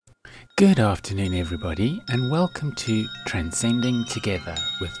Good afternoon, everybody, and welcome to Transcending Together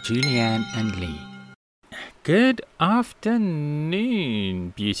with Julianne and Lee. Good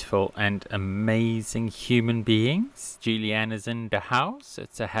afternoon, beautiful and amazing human beings. Julianne is in the house.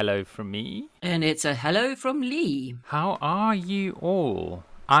 It's a hello from me. And it's a hello from Lee. How are you all?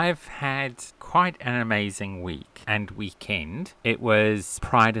 I've had quite an amazing week and weekend. It was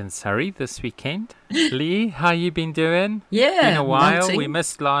Pride in Surrey this weekend. Lee, how you been doing? Yeah, Been a while. melting. We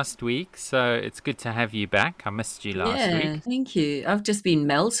missed last week, so it's good to have you back. I missed you last week. Thank you. I've just been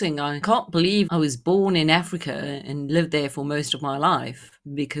melting. I can't believe I was born in Africa and lived there for most of my life,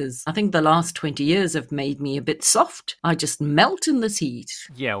 because I think the last 20 years have made me a bit soft. I just melt in this heat.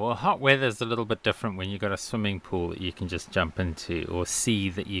 Yeah, well, hot weather's a little bit different when you've got a swimming pool that you can just jump into, or sea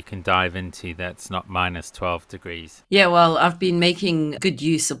that you can dive into that's not minus 12 degrees. Yeah, well, I've been making good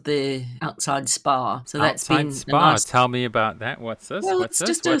use of the outside spa. So that's Outside been spa. a nice... Tell me about that. What's this? Well, What's it's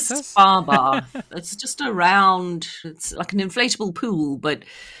this? just a What's this? spa bath. It's just a round, it's like an inflatable pool, but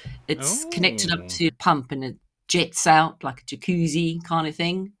it's connected up to a pump and it jets out like a jacuzzi kind of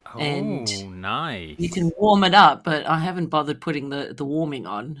thing. And Nice. you can warm it up, but I haven't bothered putting the warming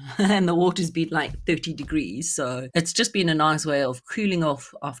on. And the water's been like 30 degrees. So it's just been a nice way of cooling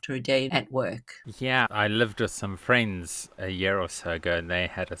off after a day at work. Yeah, I lived with some friends a year or so ago and they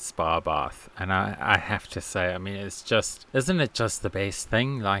had a spa bath. And I have to say, I mean, it's just, isn't it just the best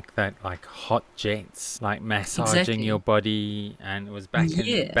thing? Like that, like hot jets, like massaging your body. And it was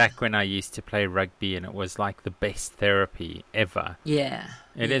back when I used to play rugby, and it was like the best therapy ever. Yeah.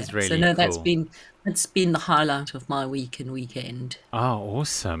 It is really so no, cool. that's been the highlight of my week and weekend. Oh,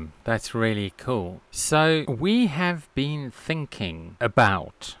 awesome. That's really cool. So we have been thinking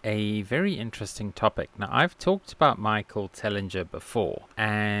about a very interesting topic. Now, I've talked about Michael Tellinger before,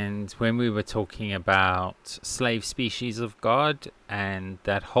 and when we were talking about slave species of God and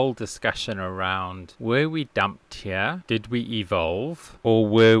that whole discussion around, were we dumped here? Did we evolve? Or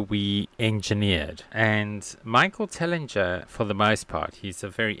were we engineered? And Michael Tellinger, for the most part, he's a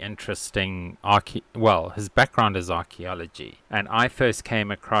very interesting his background is archaeology, and I first came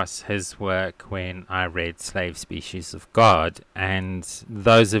across his work when I read Slave Species of God. And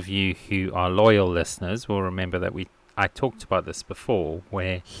those of you who are loyal listeners will remember that I talked about this before,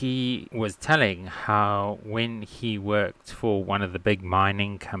 where he was telling how when he worked for one of the big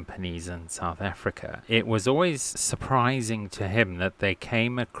mining companies in South Africa, it was always surprising to him that they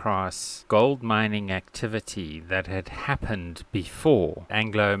came across gold mining activity that had happened before.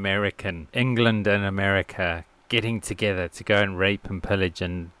 Anglo-American, England and America getting together to go and rape and pillage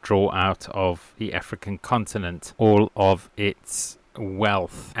and draw out of the African continent all of its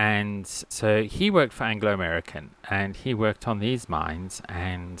wealth. And so he worked for Anglo-American, and he worked on these mines,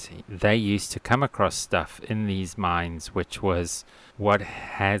 and they used to come across stuff in these mines which was what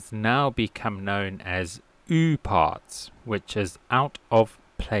has now become known as U parts, which is out of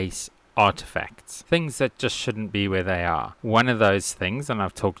place artifacts, things that just shouldn't be where they are. One of those things, and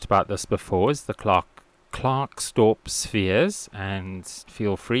I've talked about this before, is the Klerksdorp spheres, and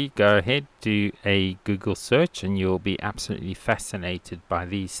feel free, go ahead, do a Google search and you'll be absolutely fascinated by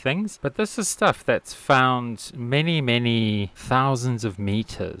these things. But this is stuff that's found many thousands of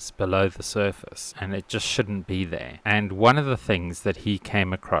meters below the surface, and it just shouldn't be there. And one of the things that he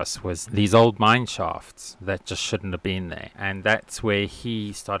came across was these old mine shafts that just shouldn't have been there, and that's where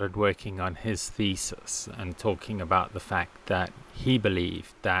he started working on his thesis and talking about the fact that he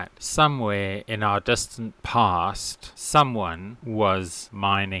believed that somewhere in our distant past, someone was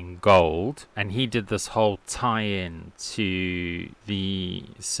mining gold, and he did this whole tie-in to the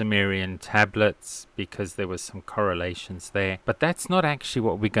Sumerian tablets because there was some correlations there. But that's not actually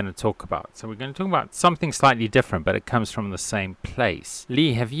what we're going to talk about. So we're going to talk about something slightly different, but it comes from the same place.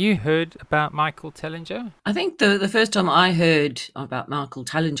 Lee, have you heard about Michael Tellinger? I think the first time I heard about Michael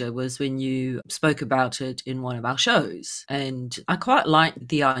Tellinger was when you spoke about it in one of our shows. And I quite liked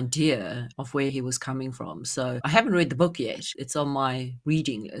the idea of where he was coming from. So I haven't read the book yet. It's on my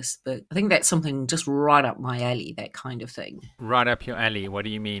reading list, but I think that's something just right up my alley, that kind of thing. Right up your alley. What do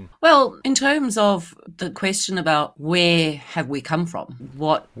you mean? Well, in terms of the question about where have we come from?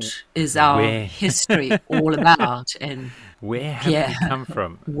 What is our history all about? And where have we come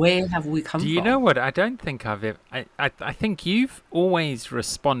from? Where have we come from? Do you know what? I don't think I've ever... I think you've always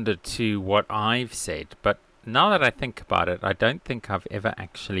responded to what I've said, but now that I think about it, I don't think I've ever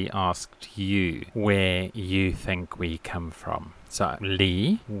actually asked you where you think we come from. So,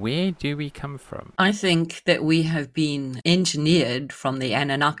 Lee, where do we come from? I think that we have been engineered from the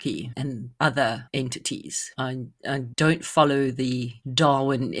Anunnaki and other entities. I don't follow the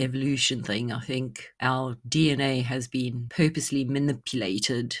Darwin evolution thing. I think our DNA has been purposely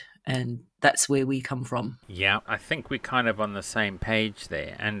manipulated And that's where we come from. Yeah, I think we're kind of on the same page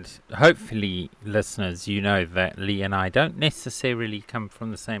there. And hopefully, listeners, you know that Lee and I don't necessarily come from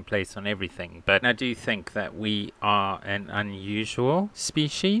the same place on everything. But I do think that we are an unusual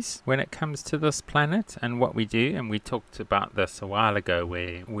species when it comes to this planet and what we do. And we talked about this a while ago,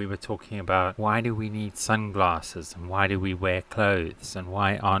 where we were talking about why do we need sunglasses and why do we wear clothes and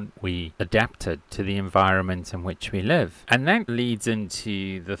why aren't we adapted to the environment in which we live. And that leads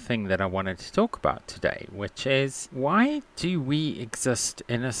into the thing that I wanted to talk about today, which is why do we exist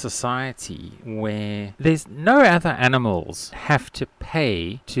in a society where there's no other animals have to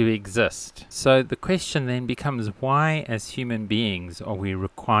pay to exist? So the question then becomes, why as human beings are we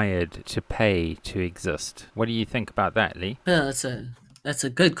required to pay to exist? What do you think about that, Lee? Well, that's a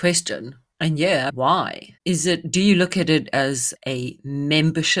good question. And yeah, why? Do you look at it as a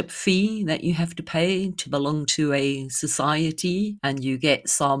membership fee that you have to pay to belong to a society and you get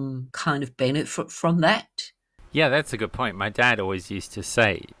some kind of benefit from that? Yeah, that's a good point. My dad always used to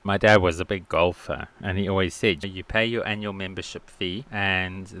say, my dad was a big golfer, and he always said, you pay your annual membership fee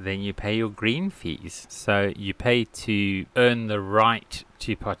and then you pay your green fees. So you pay to earn the right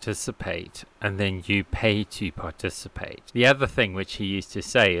to participate, and then you pay to participate. The other thing which he used to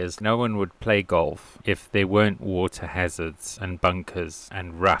say is no one would play golf if there weren't water hazards and bunkers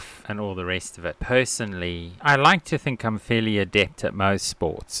and rough and all the rest of it. Personally, I like to think I'm fairly adept at most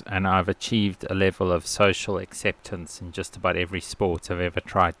sports, and I've achieved a level of social acceptance in just about every sport I've ever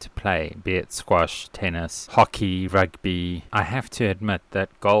tried to play, be it squash, tennis, hockey, rugby. I have to admit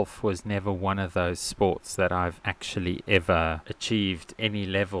that golf was never one of those sports that I've actually ever achieved any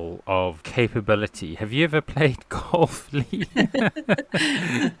level of capability. Have you ever played golf, Lee?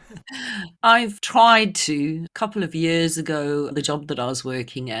 I've tried to. A couple of years ago, the job that I was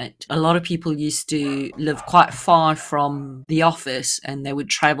working at, a lot of people used to live quite far from the office, and they would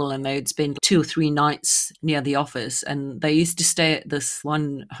travel and they would spend 2 or 3 nights near the office. And they used to stay at this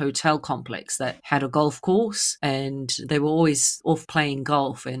one hotel complex that had a golf course, and they were always off playing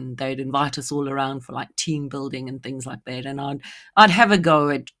golf, and they'd invite us all around for like team building and things like that. And I'd have a go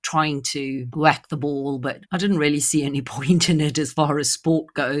at trying to whack the ball, but I didn't really see any point in it as far as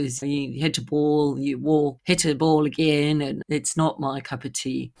sport goes. You hit a ball, you walk, hit a ball again, and it's not my cup of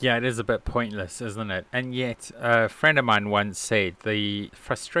tea. Yeah, it is a bit pointless, isn't it? And yet, a friend of mine once said the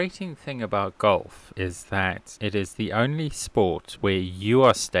frustrating thing about golf is that it is the only sport where you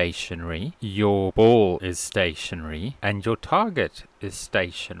are stationary, your ball is stationary, and your target is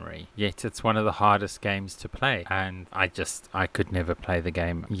stationary. Yet it's one of the hardest games to play, and I could never play the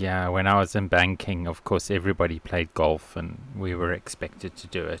game. Yeah, when I was in banking, of course everybody played golf and we were expected to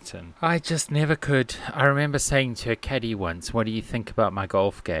do it, and I just never could. I remember saying to a caddy once, what do you think about my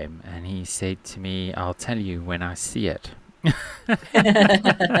golf game? And he said to me, I'll tell you when I see it.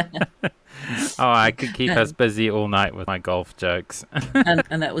 Oh, I could keep us busy all night with my golf jokes.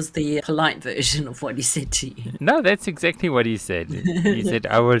 and that was the polite version of what he said to you. No, that's exactly what he said. He said,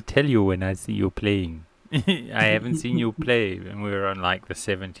 I will tell you when I see you playing. I haven't seen you play. And we were on like the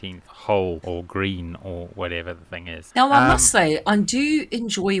 17th hole or green or whatever the thing is. Now, I must say, I do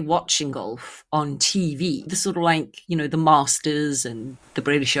enjoy watching golf on TV. The sort of like, the Masters and the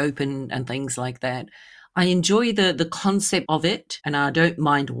British Open and things like that. I enjoy the concept of it, and I don't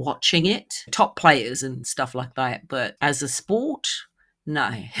mind watching it. Top players and stuff like that. But as a sport,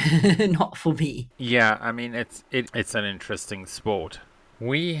 no, not for me. Yeah, I mean, it's an interesting sport.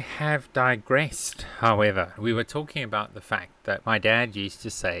 We have digressed, however. We were talking about the fact that my dad used to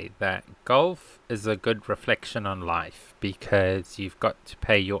say that golf is a good reflection on life because you've got to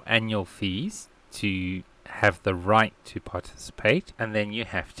pay your annual fees to have the right to participate, and then you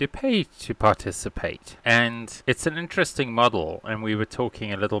have to pay to participate. And it's an interesting model, and we were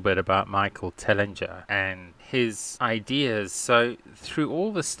talking a little bit about Michael Tellinger and his ideas. So through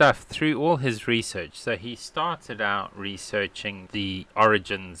all his research, so he started out researching the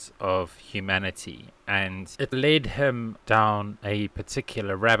origins of humanity, and it led him down a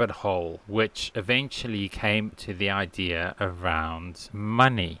particular rabbit hole, which eventually came to the idea around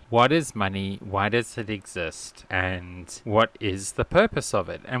money. What is money? Why does it exist? And what is the purpose of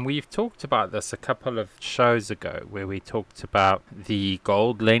it? And we've talked about this a couple of shows ago, where we talked about the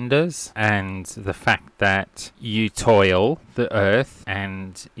gold lenders and the fact that you toil the earth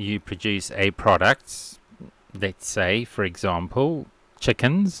and you produce a product. Let's say, for example,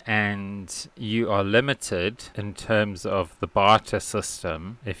 chickens, and you are limited in terms of the barter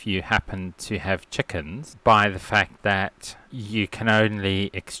system if you happen to have chickens by the fact that you can only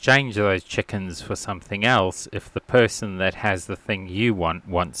exchange those chickens for something else if the person that has the thing you want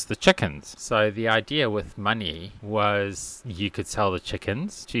wants the chickens. So the idea with money was you could sell the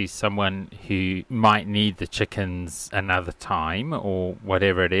chickens to someone who might need the chickens another time or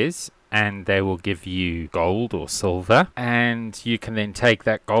whatever it is, and they will give you gold or silver, and you can then take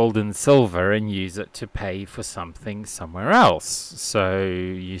that gold and silver and use it to pay for something somewhere else. So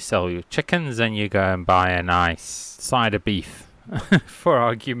you sell your chickens and you go and buy a nice side of beef for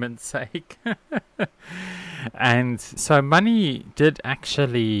argument's sake. And so money did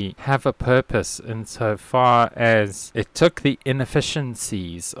actually have a purpose insofar as it took the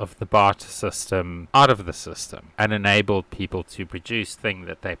inefficiencies of the barter system out of the system and enabled people to produce things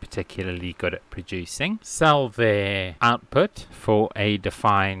that they're particularly good at producing, sell their output for a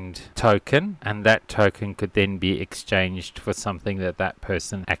defined token, and that token could then be exchanged for something that that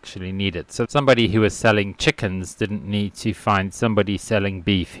person actually needed. So somebody who was selling chickens didn't need to find somebody selling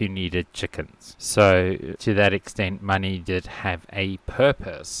beef who needed chickens. So to that extent, money did have a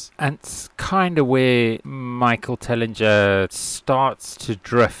purpose. And it's kind of where Michael Tellinger starts to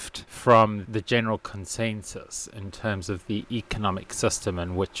drift from the general consensus in terms of the economic system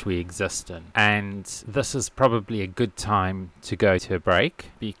in which we exist in. And this is probably a good time to go to a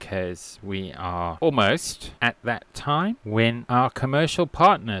break, because we are almost at that time when our commercial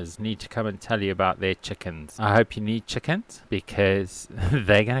partners need to come and tell you about their chickens. I hope you need chickens, because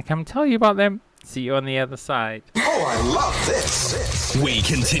they're going to come tell you about them. See you on the other side. Oh, I love this. We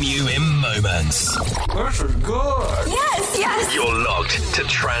continue in moments. This is good. Yes, yes. You're logged to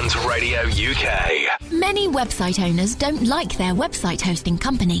Trans Radio UK. Many website owners don't like their website hosting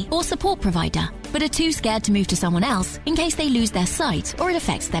company or support provider, but are too scared to move to someone else in case they lose their site or it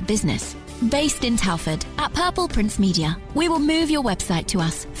affects their business. Based in Telford, at Purple Prince Media, we will move your website to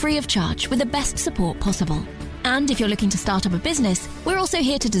us free of charge with the best support possible. And if you're looking to start up a business, we're also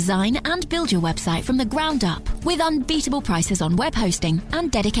here to design and build your website from the ground up with unbeatable prices on web hosting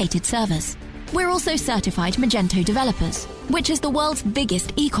and dedicated servers. We're also certified Magento developers, which is the world's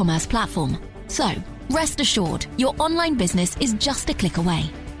biggest e-commerce platform. So, rest assured, your online business is just a click away.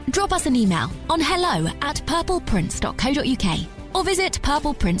 Drop us an email on hello@purpleprince.co.uk or visit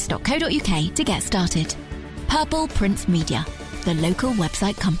purpleprince.co.uk to get started. Purple Prince Media, the local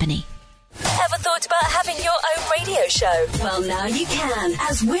website company. Ever thought about having your own radio show? Well, now you can,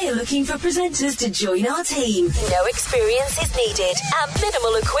 as we're looking for presenters to join our team. No experience is needed and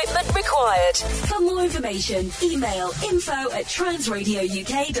minimal equipment required. For more information, email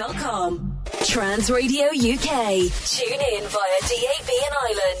info@transradiouk.com. Trans Radio UK. Tune in via DAB and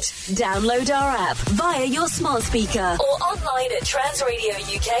Ireland. Download our app via your smart speaker or online at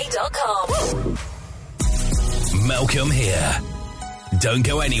transradiouk.com. Malcolm here. Don't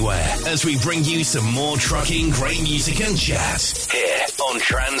go anywhere as we bring you some more trucking, great music and chat here on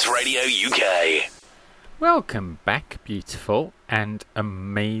Trans Radio UK. Welcome back, beautiful and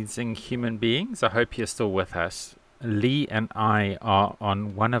amazing human beings. I hope you're still with us. Lee and I are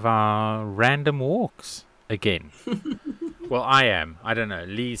on one of our random walks again. Well, I am. I don't know.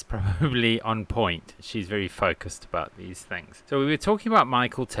 Lee's probably on point. She's very focused about these things. So we were talking about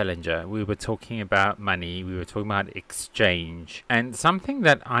Michael Tellinger. We were talking about money. We were talking about exchange. And something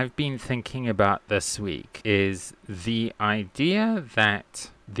that I've been thinking about this week is the idea that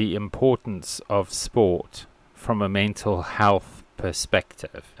the importance of sport from a mental health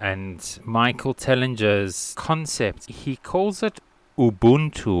perspective. And Michael Tellinger's concept, he calls it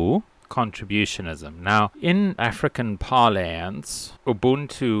Ubuntu contributionism. Now, in African parlance,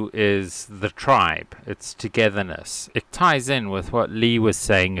 Ubuntu is the tribe. It's togetherness. It ties in with what Lee was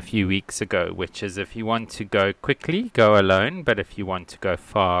saying a few weeks ago, which is if you want to go quickly, go alone, but if you want to go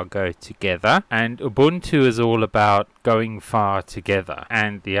far, go together. And Ubuntu is all about going far together,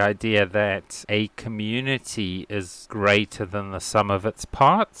 and the idea that a community is greater than the sum of its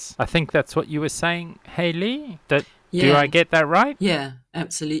parts. I think that's what you were saying, hey Lee? Do I get that right? Yeah,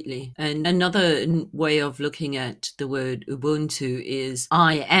 absolutely. And another way of looking at the word Ubuntu is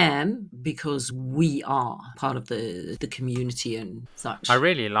I am because we are part of the community and such. I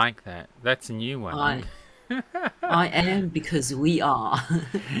really like that. That's a new one. I am because we are.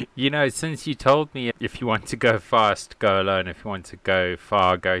 You know, since you told me if you want to go fast, go alone. If you want to go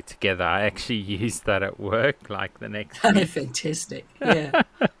far, go together. I actually used that at work like the next week. Fantastic. Yeah.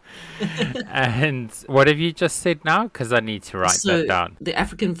 And what have you just said now? Because I need to write that down. The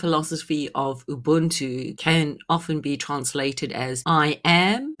African philosophy of Ubuntu can often be translated as I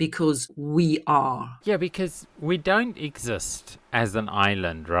am because we are. Yeah, because we don't exist as an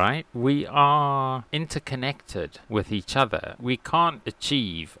island, right? We are interconnected with each other. We can't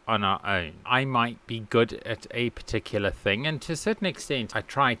achieve on our own. I might be good at a particular thing, and to a certain extent, I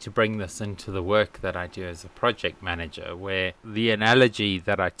try to bring this into the work that I do as a project manager, where the analogy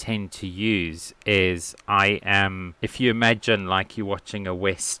that I tend to use is if you imagine like you're watching a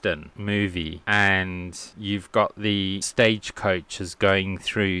Western movie and you've got the stagecoaches going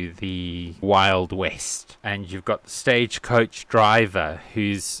through the Wild West, and you've got the stagecoach driver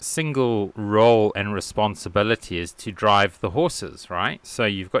whose single role and responsibility is to drive the horses, right? So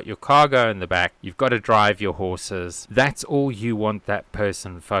you've got your cargo in the back, you've got to drive your horses. That's all you want that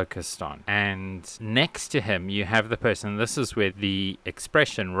person focused on. And next to him, you have the person, this is where the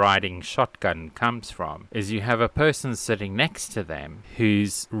expression riding shotgun comes from, is you have a person sitting next to them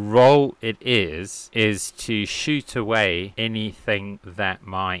whose role it is to shoot away anything that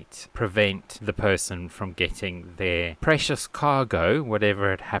might prevent the person from getting their precious cargo,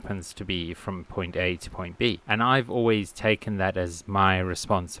 whatever it happens to be, from point A to point B. And I've always taken that as my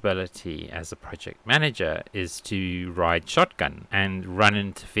responsibility as a project manager, is to ride shotgun and run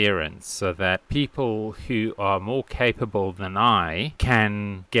interference so that people who are more capable than I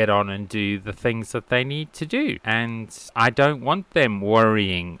can get on and do the things that they need to do. And I don't want them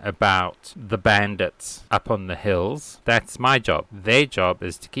worrying about the bandits up on the hills. That's my job. Their job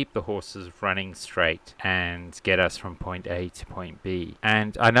is to keep the horses running straight and get us from point A to point B.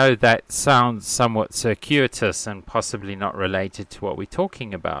 And I know that sounds somewhat circuitous and possibly not related to what we're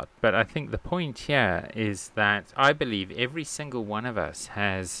talking about, but I think the point here is that I believe every single one of us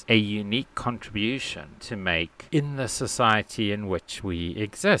has a unique contribution to make in the society in which we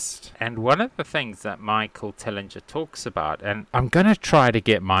exist. And one of the things that Michael Tellinger talks about, and I'm going to try to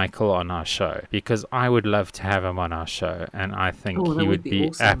get Michael on our show because I would love to have him on our show, and I think he would be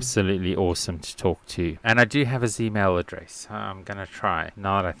awesome. Absolutely awesome to talk to. And I do have his email address. I'm going to try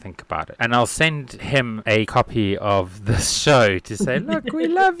now that I think about it. And I'll send him a copy of this show to say, look, we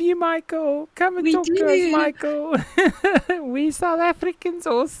love you, Michael. Come and talk to us, Michael. We South Africans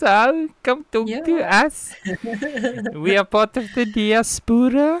also. Come talk to us. We are part of the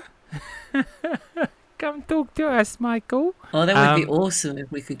diaspora. Come talk to us, Michael. Oh, that would be awesome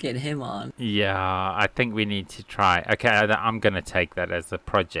if we could get him on. Yeah, I think we need to try. Okay, I'm going to take that as a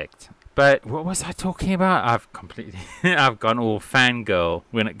project. But what was I talking about? I've gone all fangirl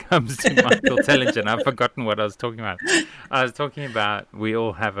when it comes to Michael Tellinger, and I've forgotten what I was talking about. I was talking about we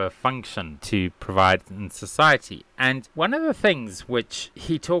all have a function to provide in society. And one of the things which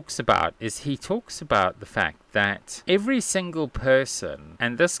he talks about is the fact that every single person,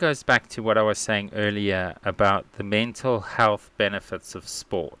 and this goes back to what I was saying earlier about the mental health benefits of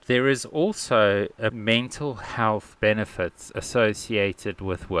sport, there is also a mental health benefits associated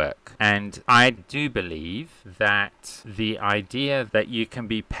with work. And I do believe that the idea that you can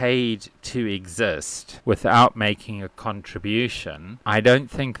be paid to exist without making a contribution, I don't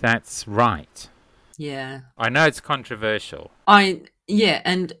think that's right. Yeah. I know it's controversial. Yeah,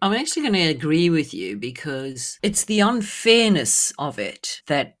 and I'm actually going to agree with you because it's the unfairness of it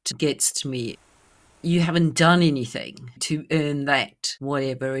that gets to me. You haven't done anything to earn that,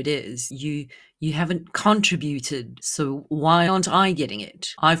 whatever it is. You haven't contributed, so why aren't I getting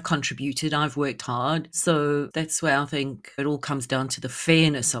it? I've contributed, I've worked hard, so that's where I think it all comes down to the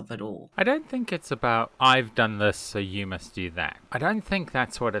fairness of it all. I don't think it's about, I've done this, so you must do that. I don't think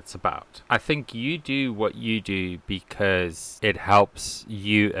that's what it's about. I think you do what you do because it helps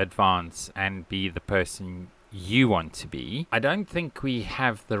you advance and be the person you want to be. I don't think we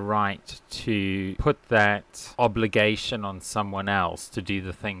have the right to put that obligation on someone else to do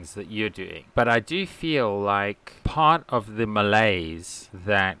the things that you're doing. But I do feel like part of the malaise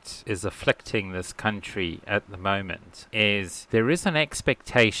that is afflicting this country at the moment is there is an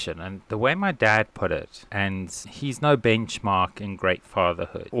expectation, and the way my dad put it, and he's no benchmark in great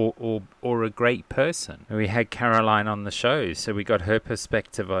fatherhood or a great person. We had Caroline on the show, so we got her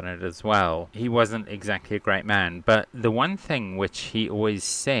perspective on it as well. He wasn't exactly a great man, but the one thing which he always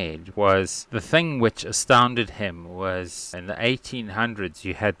said was, the thing which astounded him was, in the 1800s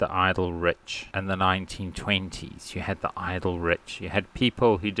you had the idle rich, and the 1920s you had the idle rich. You had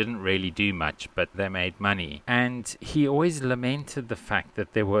people who didn't really do much but they made money, and he always lamented the fact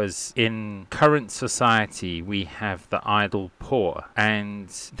that there was, in current society, we have the idle poor. And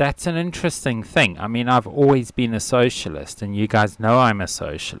that's an interesting thing. I mean, I've always been a socialist, and you guys know I'm a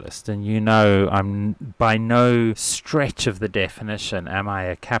socialist, and you know I'm by no stretch of the definition am I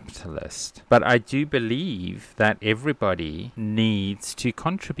a capitalist. But I do believe that everybody needs to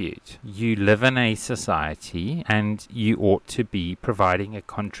contribute. You live in a society and you ought to be providing a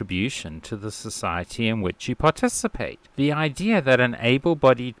contribution to the society in which you participate. The idea that an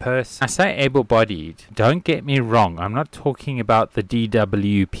able-bodied person, I say able-bodied, don't get me wrong, I'm not talking about the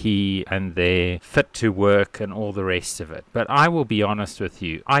DWP and their fit to work and all the rest of it, but I will be honest with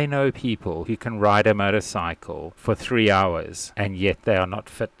you, I know people who can ride a motorcycle for 3 hours and yet they are not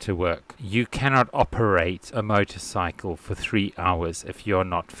fit to work. You cannot operate a motorcycle for 3 hours if you're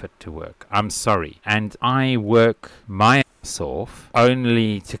not fit to work. I'm sorry. And I work my ass off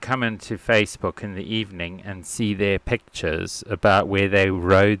only to come into Facebook in the evening and see their pictures about where they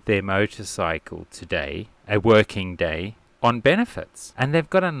rode their motorcycle today, a working day, on benefits. And they've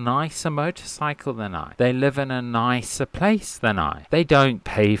got a nicer motorcycle than I. They live in a nicer place than I. They don't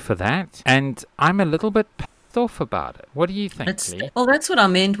pay for that. And I'm a little bit pissed off about it. What do you think, Lee? Well, that's what I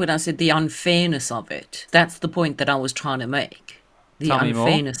meant when I said the unfairness of it. That's the point that I was trying to make. The Tell me more.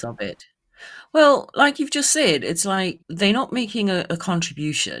 Unfairness of it. Well, like you've just said, it's like they're not making a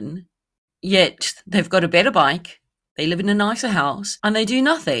contribution, yet they've got a better bike. They live in a nicer house and they do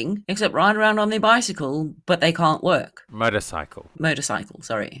nothing except ride around on their bicycle, but they can't work. Motorcycle,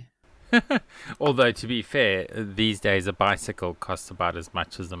 sorry. Although, to be fair, these days a bicycle costs about as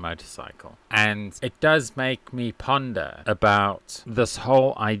much as a motorcycle. And it does make me ponder about this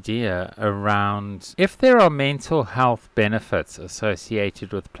whole idea around if there are mental health benefits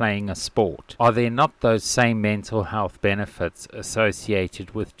associated with playing a sport, are there not those same mental health benefits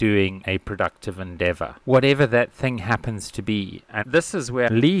associated with doing a productive endeavor, whatever that thing happens to be? And this is where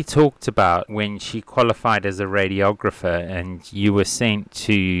Lee talked about when she qualified as a radiographer and you were sent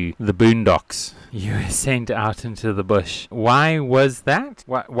to the boondocks. You were sent out into the bush. Why was that?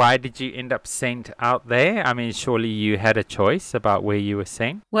 Why did you end up sent out there? I mean, surely you had a choice about where you were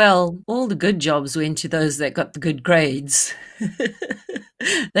sent? Well, all the good jobs went to those that got the good grades.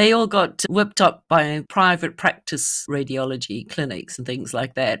 They all got whipped up by private practice radiology clinics and things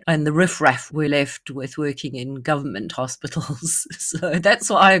like that. And the riffraff were left with working in government hospitals. So that's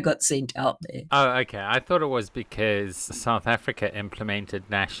why I got sent out there. Oh, okay. I thought it was because South Africa implemented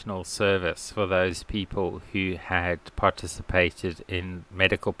national service for those people who had participated in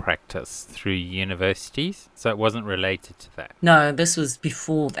medical practice through universities. So it wasn't related to that. No, this was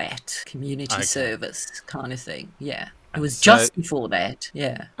before that. Community service kind of thing. Yeah. It was just before that,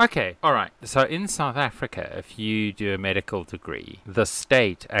 yeah. Okay, all right. So in South Africa, if you do a medical degree, the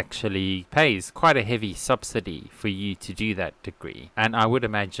state actually pays quite a heavy subsidy for you to do that degree. And I would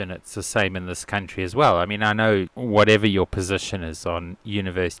imagine it's the same in this country as well. I mean, I know whatever your position is on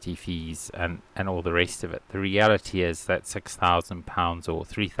university fees and all the rest of it, the reality is that £6,000 or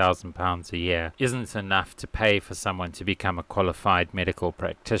 £3,000 a year isn't enough to pay for someone to become a qualified medical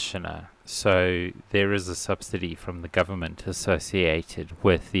practitioner. So there is a subsidy from the government associated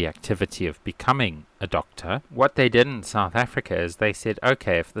with the activity of becoming a doctor. What they did in South Africa is they said,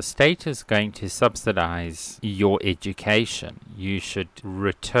 okay, if the state is going to subsidize your education, you should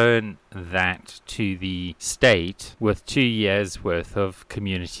return that to the state with 2 years worth of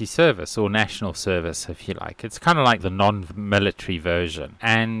community service or national service, if you like. It's kind of like the non-military version.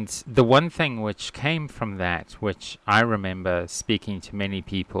 And the one thing which came from that, which I remember speaking to many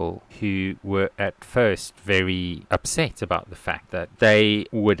people who were at first very upset about the fact that they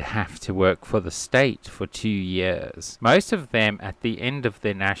would have to work for the state for 2 years. Most of them at the end of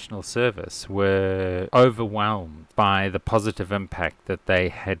their national service were overwhelmed by the positive impact that they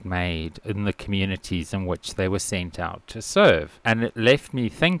had made in the communities in which they were sent out to serve. And it left me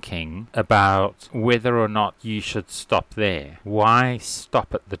thinking about whether or not you should stop there. Why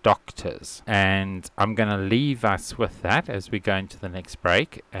stop at the doctors? And I'm going to leave us with that as we go into the next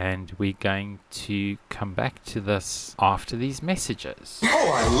break, and we're going to come back to this after these messages.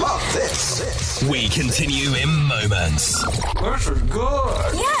 Oh, I love this. We continue in moments. This is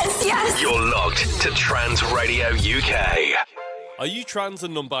good. Yes. You're locked to Trans Radio UK. Are you trans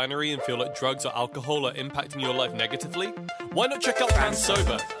and non-binary and feel like drugs or alcohol are impacting your life negatively? Why not check out Trans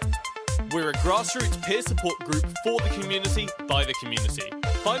Sober? We're a grassroots peer support group for the community, by the community.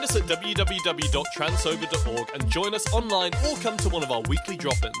 Find us at www.transsober.org and join us online or come to one of our weekly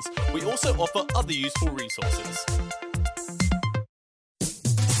drop-ins. We also offer other useful resources.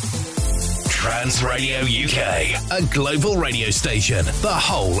 Trans Radio UK, a global radio station the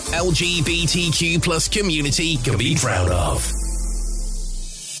whole LGBTQ plus community can be proud of.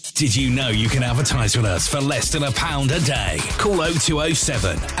 Did you know you can advertise with us for less than £1 a day? Call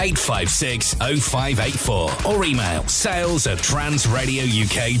 0207 856 0584 or email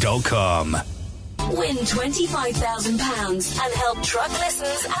sales@transradiouk.com. Win £25,000 and help Truck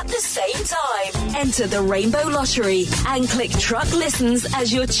Listens at the same time. Enter the Rainbow Lottery and click Truck Listens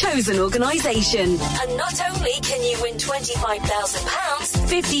as your chosen organisation. And not only can you win £25,000,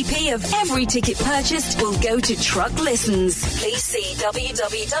 50p of every ticket purchased will go to Truck Listens. Please see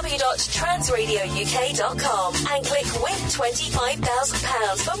www.transradiouk.com and click Win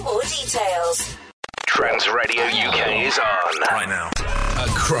 £25,000 for more details. Trans Radio UK is on right now.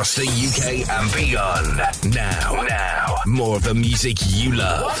 Across the UK and beyond. Now. More of the music you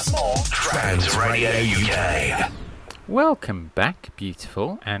love. Trans Radio UK. Welcome back,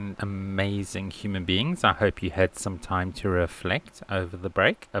 beautiful and amazing human beings. I hope you had some time to reflect over the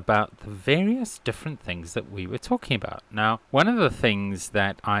break about the various different things that we were talking about. Now, one of the things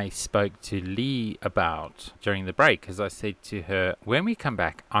that I spoke to Lee about during the break is I said to her, when we come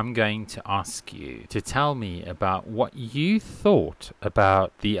back, I'm going to ask you to tell me about what you thought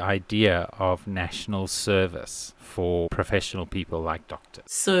about the idea of national service for professional people like doctors.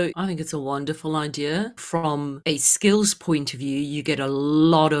 So I think it's a wonderful idea. From a skills point of view, you get a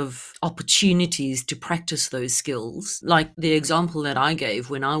lot of opportunities to practice those skills. Like the example that I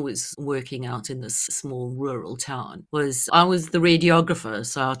gave when I was working out in this small rural town was I was the radiographer,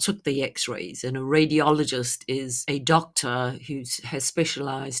 so I took the x-rays, and a radiologist is a doctor who has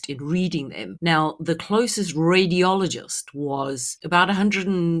specialized in reading them. Now, the closest radiologist was about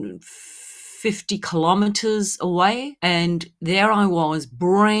 150 kilometers away, and there I was,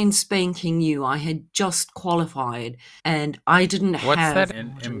 brand spanking new. I had just qualified, and I didn't What's have... that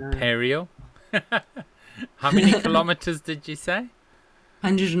in Imperial? How many kilometers did you say?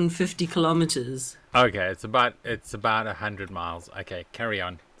 150 kilometers. Okay, it's about 100 miles. Okay, carry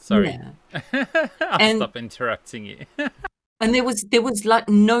on. Sorry. Yeah. I'll stop interrupting you. And there was like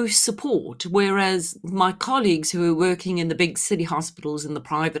no support, whereas my colleagues who were working in the big city hospitals and the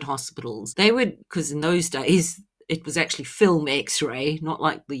private hospitals, they would, because in those days it was actually film x-ray, not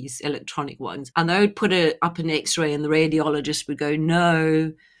like these electronic ones, and they would put up an x-ray and the radiologist would go,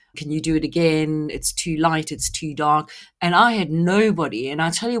 no, can you do it again? It's too light, it's too dark. And I had nobody. And I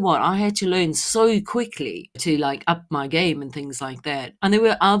tell you what, I had to learn so quickly to like up my game and things like that. And there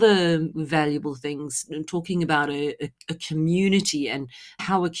were other valuable things, talking about a community and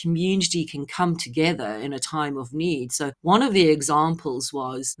how a community can come together in a time of need. So one of the examples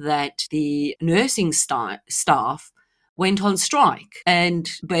was that the nursing staff went on strike,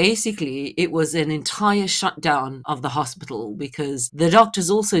 and basically it was an entire shutdown of the hospital because the doctors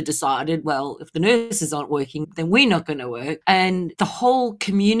also decided, well, if the nurses aren't working, then we're not going to work. And the whole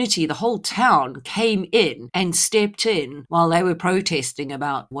community, the whole town came in and stepped in while they were protesting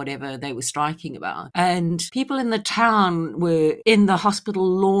about whatever they were striking about. And people in the town were in the hospital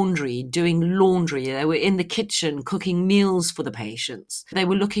laundry doing laundry. They were in the kitchen cooking meals for the patients. They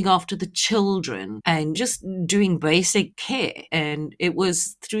were looking after the children and just doing basic care. And it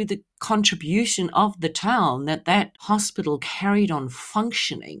was through the contribution of the town that hospital carried on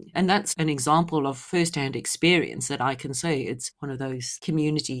functioning. And that's an example of first-hand experience that I can say it's one of those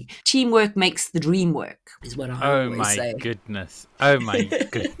community. Teamwork makes the dream work, is what I always say. Oh my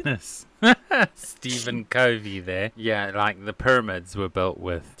goodness. Stephen Covey there. Yeah, like the pyramids were built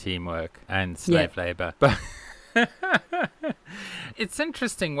with teamwork and slave labor. But it's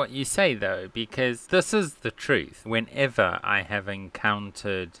interesting what you say, though, because this is the truth. Whenever I have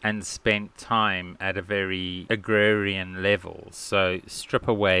encountered and spent time at a very agrarian level, so strip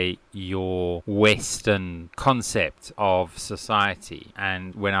away your Western concept of society.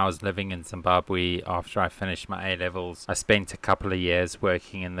 And when I was living in Zimbabwe, after I finished my A-levels, I spent a couple of years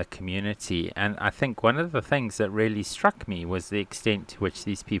working in the community. And I think one of the things that really struck me was the extent to which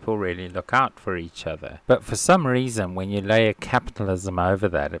these people really look out for each other. But for some reason, when you layer capitalism over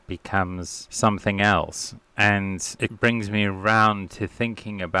that, it becomes something else. And it brings me around to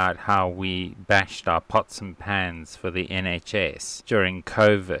thinking about how we bashed our pots and pans for the NHS during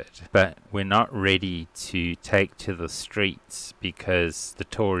COVID, but we're not ready to take to the streets because the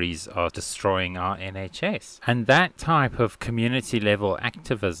Tories are destroying our NHS. And that type of community level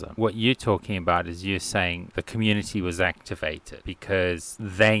activism, what you're talking about is you're saying the community was activated because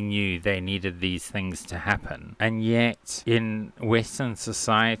they knew they needed these things to happen. And yet in Western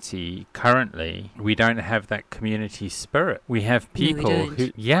society currently, we don't have that community spirit. We have people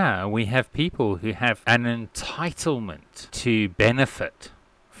we have people who have an entitlement to benefit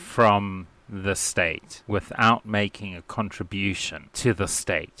from the state without making a contribution to the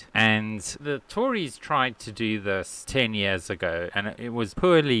state. And the Tories tried to do this 10 years ago, and it was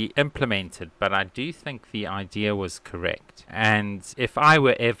poorly implemented, but I do think the idea was correct. And if I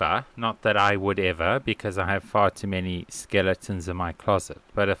were ever, not that I would ever, because I have far too many skeletons in my closet,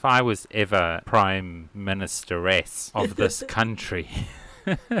 but if I was ever Prime Ministeress of this country,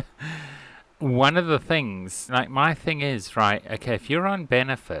 one of the things, like my thing is, right, okay, if you're on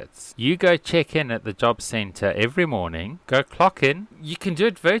benefits, you go check in at the job centre every morning, go clock in. You can do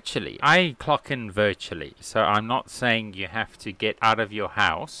it virtually. I clock in virtually, so I'm not saying you have to get out of your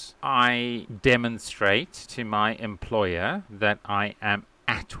house. I demonstrate to my employer that I am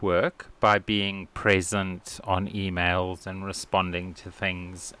at work by being present on emails and responding to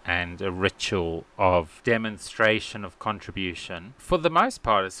things, and a ritual of demonstration of contribution. For the most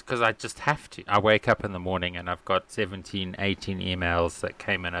part, it's because I just have to. I wake up in the morning and I've got 17, 18 emails that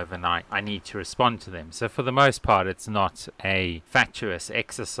came in overnight. I need to respond to them. So for the most part, it's not a fatuous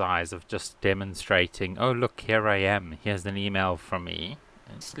exercise of just demonstrating, oh, look, here I am. Here's an email from me.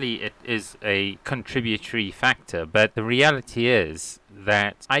 Obviously, it is a contributory factor, but the reality is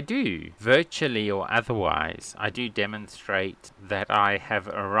that I do, virtually or otherwise, I do demonstrate that I have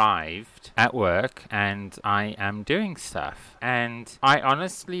arrived at work and I am doing stuff. And I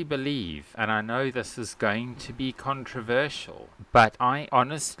honestly believe, and I know this is going to be controversial, but I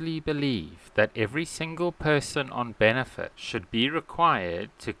honestly believe that every single person on benefit should be required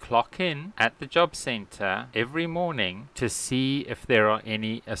to clock in at the job centre every morning to see if there are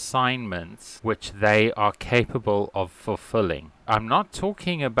any assignments which they are capable of fulfilling. I'm not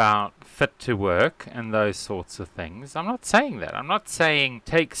talking about fit to work and those sorts of things. I'm not saying that. I'm not saying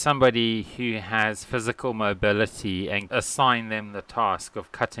take somebody who has physical mobility and assign them the task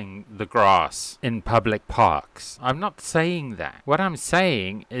of cutting the grass in public parks. I'm not saying that. What I'm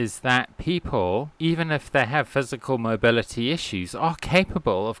saying is that people, even if they have physical mobility issues, are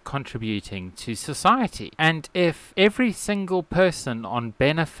capable of contributing to society. And if every single person on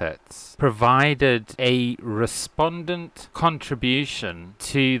benefits provided a respondent contribution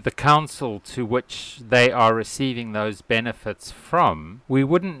to the council to which they are receiving those benefits from, we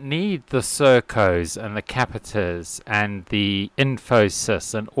wouldn't need the Sercos and the Capitas and the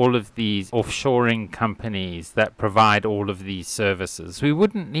Infosys and all of these offshoring companies that provide all of these services. We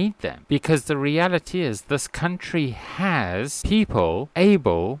wouldn't need them, because the reality is this country has people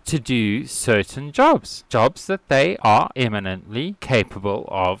able to do certain jobs that they are eminently capable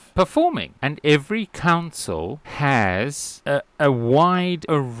of performing. And every council has a wide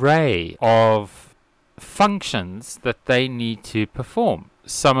array of functions that they need to perform.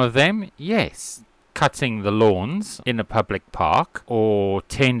 Some of them, yes, cutting the lawns in a public park, or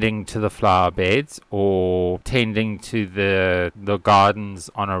tending to the flower beds, or tending to the gardens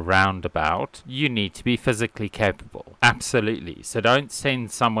on a roundabout. You need to be physically capable. Absolutely. So don't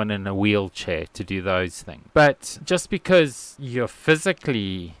send someone in a wheelchair to do those things. But just because you're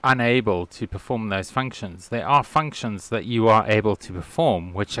physically unable to perform those functions, there are functions that you are able to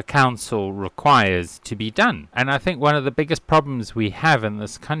perform which a council requires to be done. And I think one of the biggest problems we have in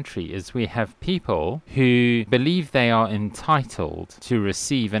this country is we have people who believe they are entitled to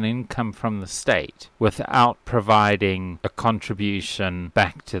receive an income from the state without providing a contribution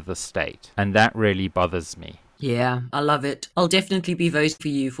back to the state. And that really bothers me. Yeah, I love it. I'll definitely be voting for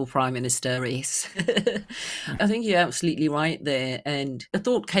you for Prime Minister race. I think you're absolutely right there. And a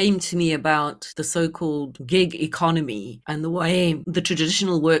thought came to me about the so-called gig economy and the way the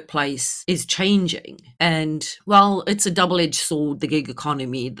traditional workplace is changing. And while it's a double-edged sword, the gig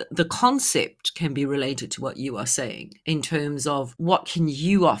economy, the concept can be related to what you are saying in terms of what can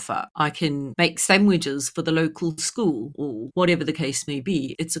you offer? I can make sandwiches for the local school, or whatever the case may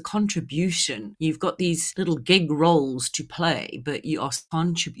be. It's a contribution. You've got these little gig roles to play, but you are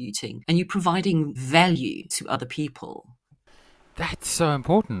contributing and you're providing value to other people. That's so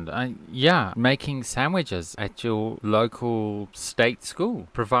important. Making sandwiches at your local state school,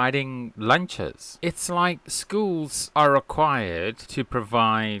 providing lunches. It's like schools are required to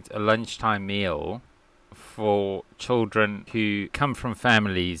provide a lunchtime meal for children who come from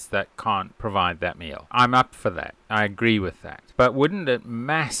families that can't provide that meal. I'm up for that. I agree with that. But wouldn't it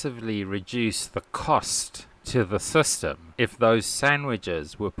massively reduce the cost to the system them if those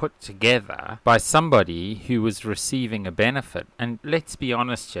sandwiches were put together by somebody who was receiving a benefit. And let's be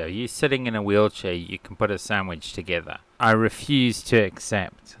honest here, you're sitting in a wheelchair, you can put a sandwich together. I refuse to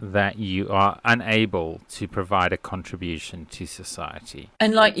accept that you are unable to provide a contribution to society.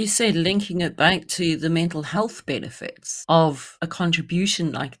 And like you said, linking it back to the mental health benefits of a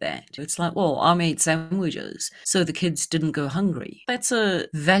contribution like that. It's like, well, I made sandwiches so the kids didn't go hungry. That's a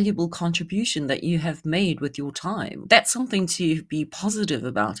valuable contribution that you have made with your time. That's something to be positive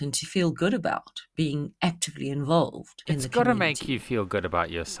about and to feel good about, being actively involved in the community. It's got to make you feel good about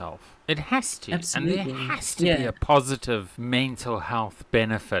yourself. It has to. Absolutely. And there has to be a positive mental health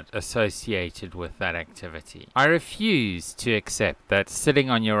benefit associated with that activity. I refuse to accept that sitting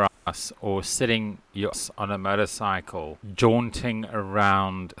on your ass or sitting on a motorcycle jaunting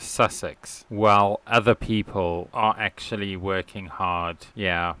around Sussex while other people are actually working hard.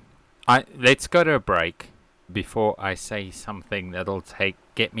 Yeah. Let's go to a break before I say something that'll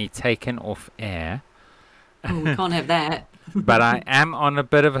get me taken off air. Oh, we can't have that. But I am on a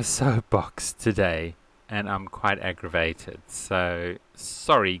bit of a soapbox today, and I'm quite aggravated. So,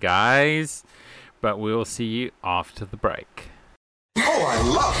 sorry guys, but we'll see you after the break. Oh, I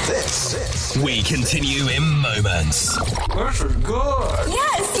love this. We continue in moments. This is good.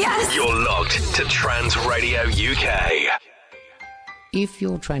 Yes. You're locked to Trans Radio UK. If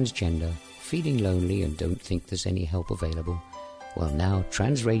you're transgender, feeling lonely and don't think there's any help available, well, now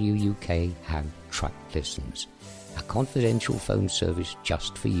Trans Radio UK have Truck Listens, a confidential phone service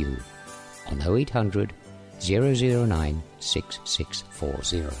just for you on 0800 009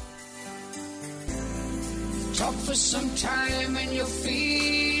 6640. Talk for some time and you're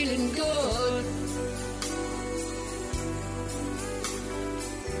feeling good.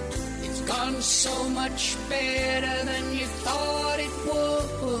 It's gone so much better than you thought it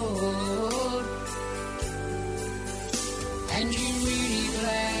would. And you're really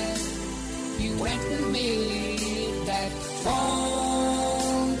glad you went and made that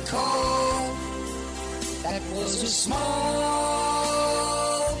phone call. That was a small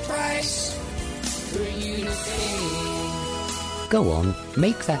price for you to pay. Go on,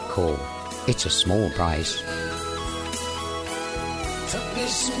 make that call. It's a small price. Truck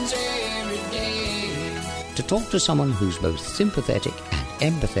listens every day. To talk to someone who's both sympathetic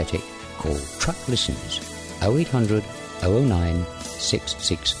and empathetic, call Truck Listens 0800 009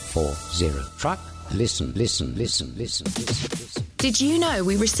 6640. Truck Listen. Did you know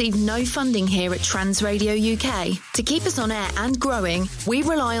we receive no funding here at Trans Radio UK? To keep us on air and growing, we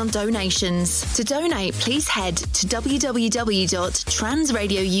rely on donations. To donate, please head to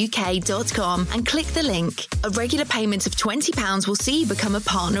www.transradiouk.com and click the link. A regular payment of £20 will see you become a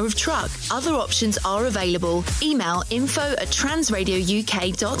partner of Truck. Other options are available. Email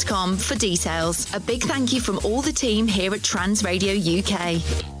info@transradiouk.com for details. A big thank you from all the team here at Trans Radio UK.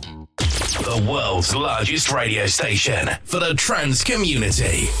 The world's largest radio station for the trans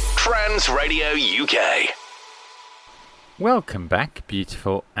community. Trans Radio UK. Welcome back,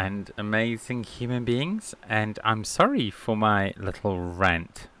 beautiful and amazing human beings. And I'm sorry for my little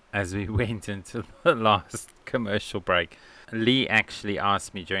rant as we went into the last commercial break. Lee actually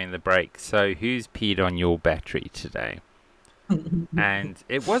asked me during the break, so who's peed on your battery today? And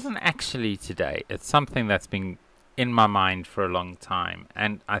it wasn't actually today. It's something that's been in my mind for a long time,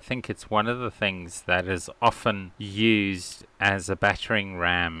 and I think it's one of the things that is often used as a battering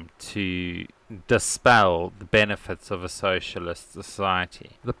ram to dispel the benefits of a socialist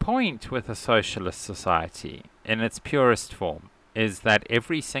society. The point with a socialist society, in its purest form, is that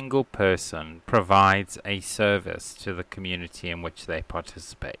every single person provides a service to the community in which they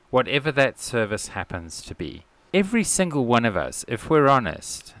participate, whatever that service happens to be. Every single one of us, if we're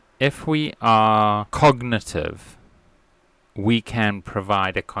honest, if we are cognitive, we can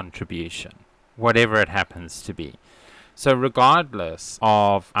provide a contribution, whatever it happens to be. So regardless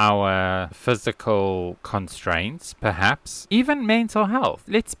of our physical constraints, perhaps, even mental health,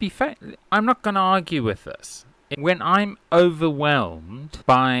 let's be fair, I'm not going to argue with this. When I'm overwhelmed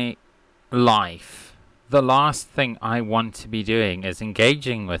by life, the last thing I want to be doing is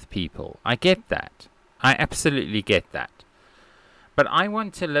engaging with people. I get that. I absolutely get that. But I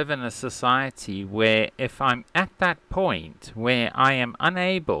want to live in a society where if I'm at that point where I am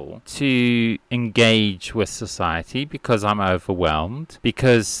unable to engage with society because I'm overwhelmed,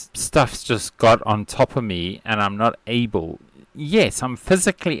 because stuff's just got on top of me and I'm not able, yes, I'm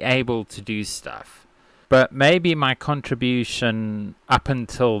physically able to do stuff, but maybe my contribution up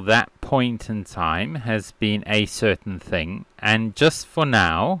until that point in time has been a certain thing, and just for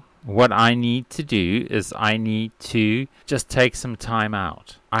now, What I need to do is I need to just take some time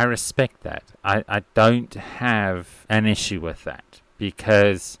out. I respect that. I don't have an issue with that.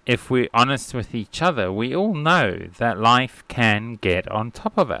 Because if we're honest with each other, we all know that life can get on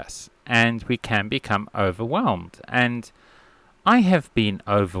top of us and we can become overwhelmed. And I have been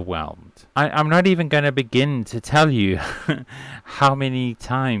overwhelmed. I'm not even going to begin to tell you how many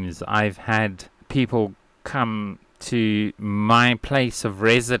times I've had people come to my place of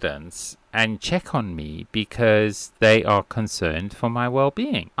residence and check on me because they are concerned for my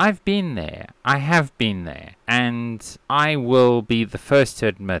well-being. I've been there. I have been there. And I will be the first to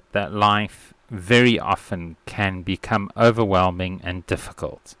admit that life very often can become overwhelming and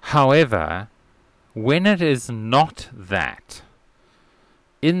difficult. However, when it is not that,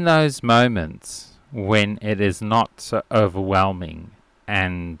 in those moments when it is not so overwhelming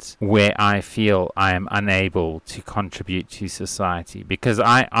and where I feel I am unable to contribute to society, because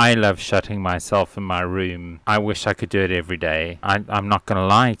I love shutting myself in my room. I wish I could do it every day. I'm not going to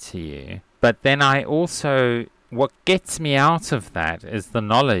lie to you. But then I also, what gets me out of that is the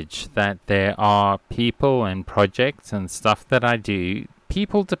knowledge that there are people and projects and stuff that I do.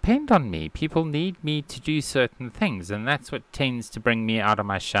 People depend on me. People need me to do certain things, and that's what tends to bring me out of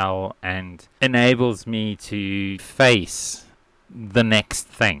my shell and enables me to face the next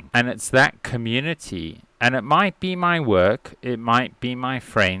thing. And it's that community. And it might be my work, it might be my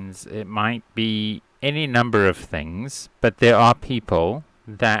friends, it might be any number of things, but there are people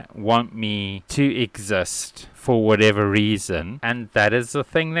that want me to exist for whatever reason, and that is the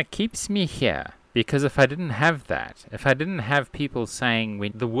thing that keeps me here. Because if I didn't have that, if I didn't have people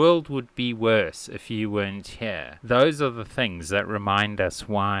saying the world would be worse if you weren't here, those are the things that remind us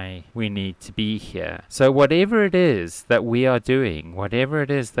why we need to be here. So whatever it is that we are doing, whatever it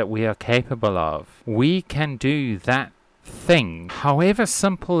is that we are capable of, we can do that thing. However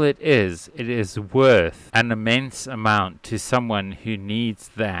simple it is worth an immense amount to someone who needs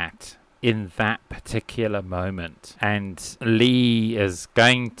that in that particular moment. And Lee is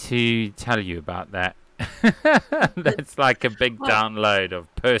going to tell you about that. That's like a big download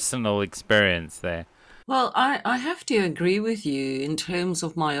of personal experience there. Well, I have to agree with you in terms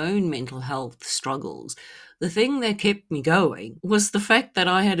of my own mental health struggles. The thing that kept me going was the fact that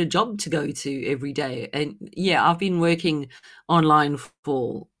I had a job to go to every day. And yeah, I've been working online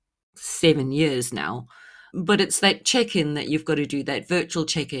for 7 years now. But it's that check-in that you've got to do, that virtual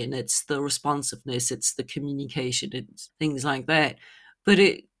check-in. It's the responsiveness, it's the communication, it's things like that. But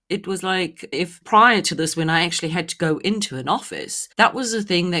it was like, if prior to this, when I actually had to go into an office, that was the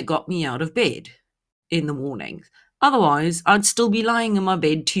thing that got me out of bed in the morning. Otherwise, I'd still be lying in my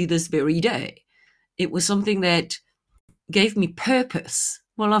bed to this very day. It was something that gave me purpose.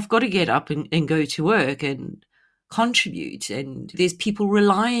 Well, I've got to get up and go to work and contribute, and there's people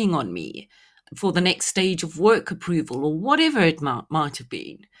relying on me for the next stage of work approval or whatever it might have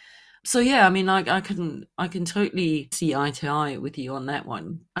been. So yeah, I mean, I can totally see eye to eye with you on that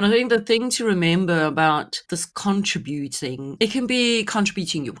one. And I think the thing to remember about this contributing, it can be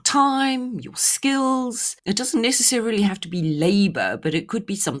contributing your time, your skills. It doesn't necessarily have to be labor, but it could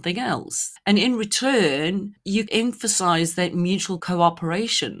be something else. And in return, you emphasize that mutual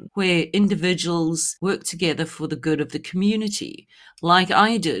cooperation where individuals work together for the good of the community, like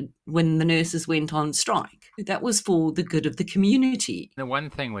I did when the nurses went on strike. That was for the good of the community. The one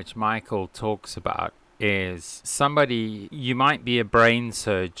thing which Michael talks about is somebody, you might be a brain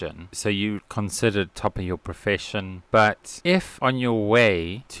surgeon, so you considered top of your profession, but if on your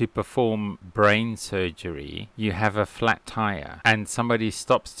way to perform brain surgery, you have a flat tire and somebody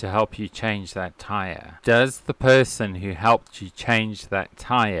stops to help you change that tire, does the person who helped you change that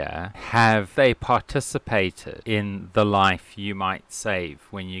tire, have they participated in the life you might save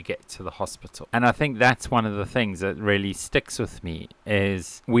when you get to the hospital? And I think that's one of the things that really sticks with me,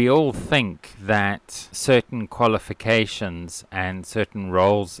 is we all think that certain qualifications and certain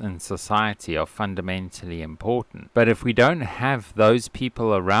roles in society are fundamentally important. But if we don't have those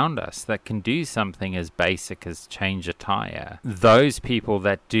people around us that can do something as basic as change a tire, those people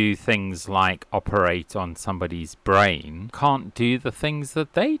that do things like operate on somebody's brain can't do the things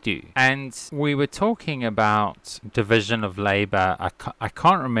that they do. And we were talking about division of labor. I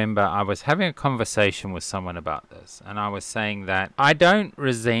can't remember. I was having a conversation with someone about this, and I was saying that I don't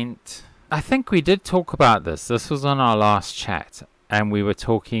resent... I think we did talk about this. This was on our last chat, and we were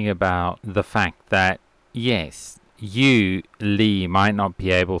talking about the fact that, yes, you, Lee, might not be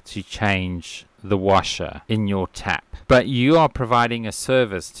able to change the washer in your tap, but you are providing a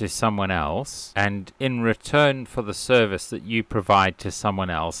service to someone else, and in return for the service that you provide to someone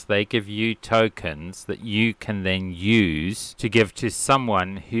else, they give you tokens that you can then use to give to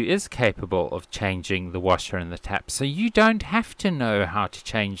someone who is capable of changing the washer in the tap. So you don't have to know how to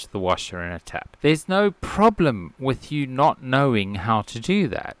change the washer in a tap. There's no problem with you not knowing how to do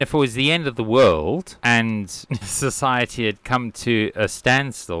that. If it was the end of the world and society had come to a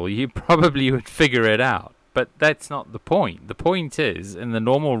standstill, you probably would figure it out. But that's not the point. The point is, in the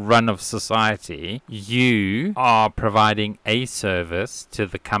normal run of society, you are providing a service to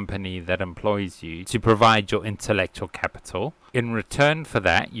the company that employs you to provide your intellectual capital. In return for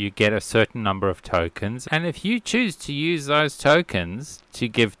that, you get a certain number of tokens. And if you choose to use those tokens to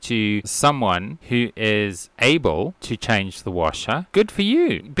give to someone who is able to change the washer, good for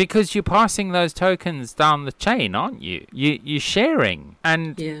you. Because you're passing those tokens down the chain, aren't you? You're sharing.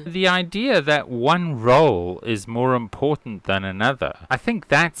 And the idea that one role is more important than another, I think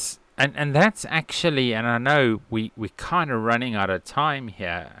that's And that's actually, and I know we're kind of running out of time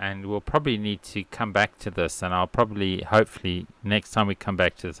here, and we'll probably need to come back to this, and I'll probably, hopefully, next time we come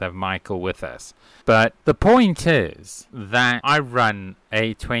back to this, have Michael with us. But the point is that I run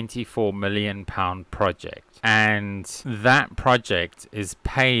a £24 million project, and that project is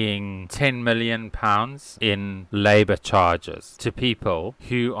paying £10 million in labour charges to people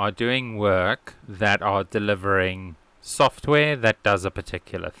who are doing work that are delivering software that does a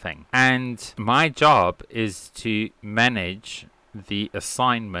particular thing. And my job is to manage the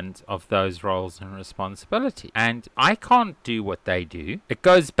assignment of those roles and responsibility. And I can't do what they do. It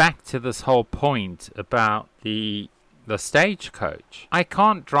goes back to this whole point about the stagecoach. I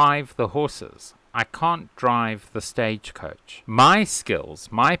can't drive the horses. I can't drive the stagecoach. My skills,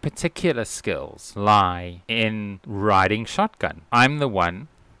 my particular skills, lie in riding shotgun. I'm the one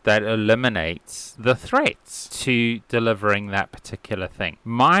that eliminates the threats to delivering that particular thing.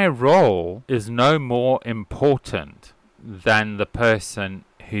 My role is no more important than the person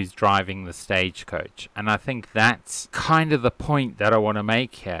who's driving the stagecoach. And I think that's kind of the point that I want to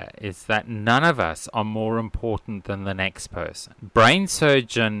make here, is that none of us are more important than the next person. Brain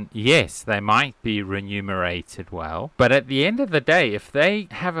surgeon, yes, they might be remunerated well, but at the end of the day, if they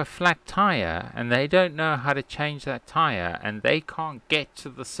have a flat tire and they don't know how to change that tire and they can't get to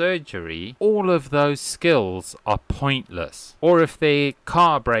the surgery, all of those skills are pointless. Or if their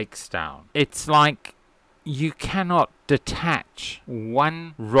car breaks down, it's like you cannot detach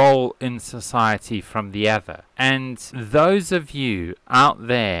one role in society from the other. And those of you out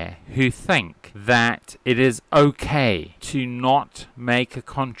there who think that it is okay to not make a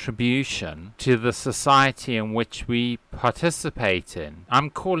contribution to the society in which we participate in, I'm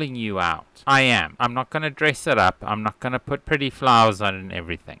calling you out. I am. I'm not going to dress it up. I'm not going to put pretty flowers on it and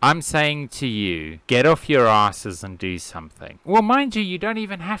everything. I'm saying to you, get off your asses and do something. Well, mind you, you don't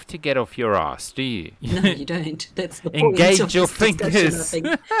even have to get off your ass, do you? No, you don't. That's the point. Engage your fingers.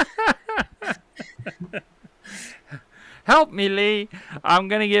 Help me, Lee. I'm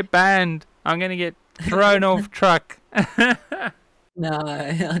going to get banned. I'm going to get thrown off truck. No,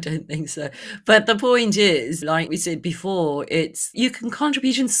 I don't think so. But the point is, like we said before, you can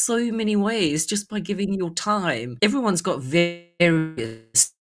contribute in so many ways just by giving your time. Everyone's got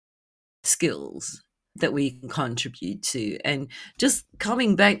various skills that we can contribute to. And just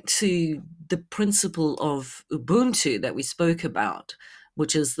coming back to the principle of Ubuntu that we spoke about,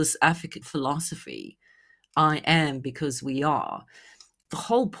 which is this African philosophy, I am because we are. The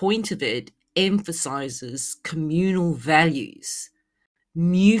whole point of it emphasizes communal values,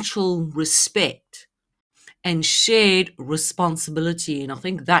 mutual respect, and shared responsibility. And I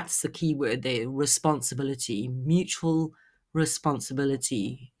think that's the key word there, responsibility, mutual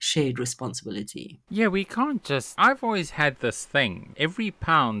responsibility, shared responsibility. Yeah, we can't just... I've always had this thing. Every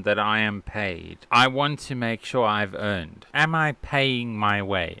pound that I am paid, I want to make sure I've earned. Am I paying my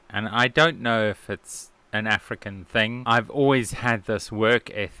way? And I don't know if it's an African thing. I've always had this work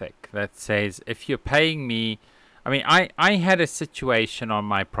ethic that says, if you're paying me... I mean, I had a situation on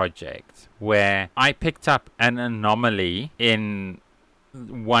my project where I picked up an anomaly in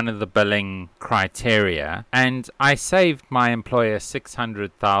one of the billing criteria, and I saved my employer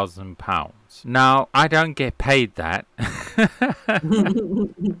 £600,000. Now, I don't get paid that.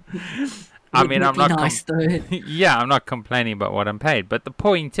 I mean, I'm not nice, yeah, I'm not complaining about what I'm paid, but the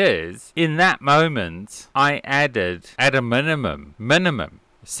point is, in that moment, I added at a minimum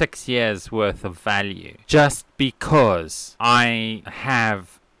 6 years worth of value just because I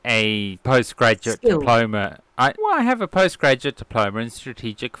have a postgraduate diploma. I have a postgraduate diploma in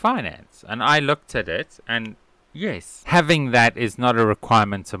strategic finance, and I looked at it, and Yes. Having that is not a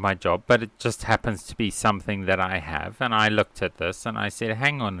requirement of my job, but it just happens to be something that I have. And I looked at this and I said,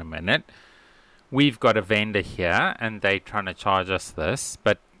 hang on a minute. We've got a vendor here and they're trying to charge us this,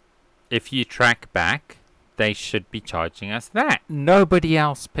 but if you track back, they should be charging us that. Nobody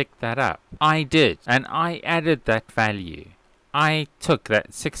else picked that up. I did, and I added that value. I took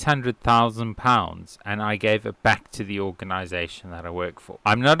that £600,000 and I gave it back to the organization that I work for.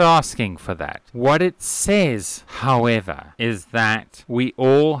 I'm not asking for that. What it says, however, is that we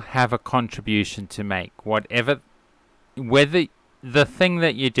all have a contribution to make. Whether the thing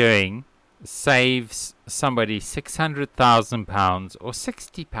that you're doing saves somebody £600,000 or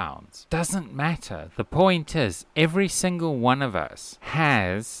 £60, doesn't matter. The point is, every single one of us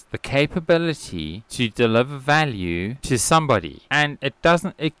has the capability to deliver value to somebody, and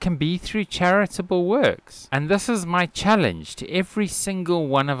it can be through charitable works. And this is my challenge to every single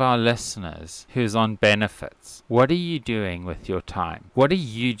one of our listeners who's on benefits. What are you doing with your time? What are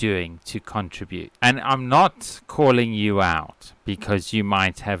you doing to contribute? And I'm not calling you out because you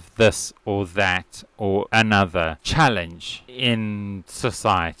might have this or that or another challenge in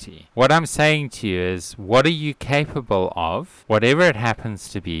society. What I'm saying to you is, what are you capable of, whatever it happens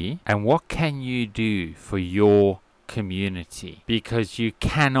to be, and what can you do for your community? Because you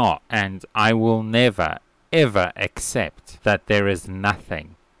cannot, and I will never, ever accept that there is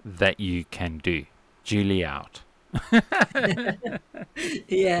nothing that you can do. Julie out.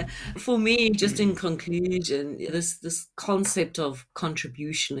 Yeah, for me, just in conclusion, this concept of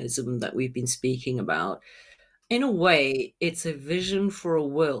contributionism that we've been speaking about, in a way, it's a vision for a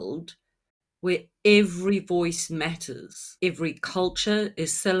world where every voice matters, every culture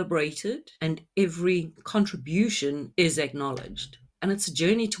is celebrated, and every contribution is acknowledged. And it's a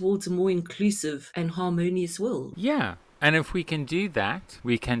journey towards a more inclusive and harmonious world. Yeah, and if we can do that,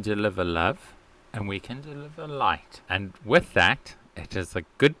 we can deliver love. And we can deliver light. And with that, it is a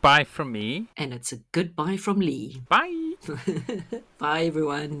goodbye from me. And it's a goodbye from Lee. Bye. Bye,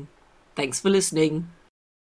 everyone. Thanks for listening.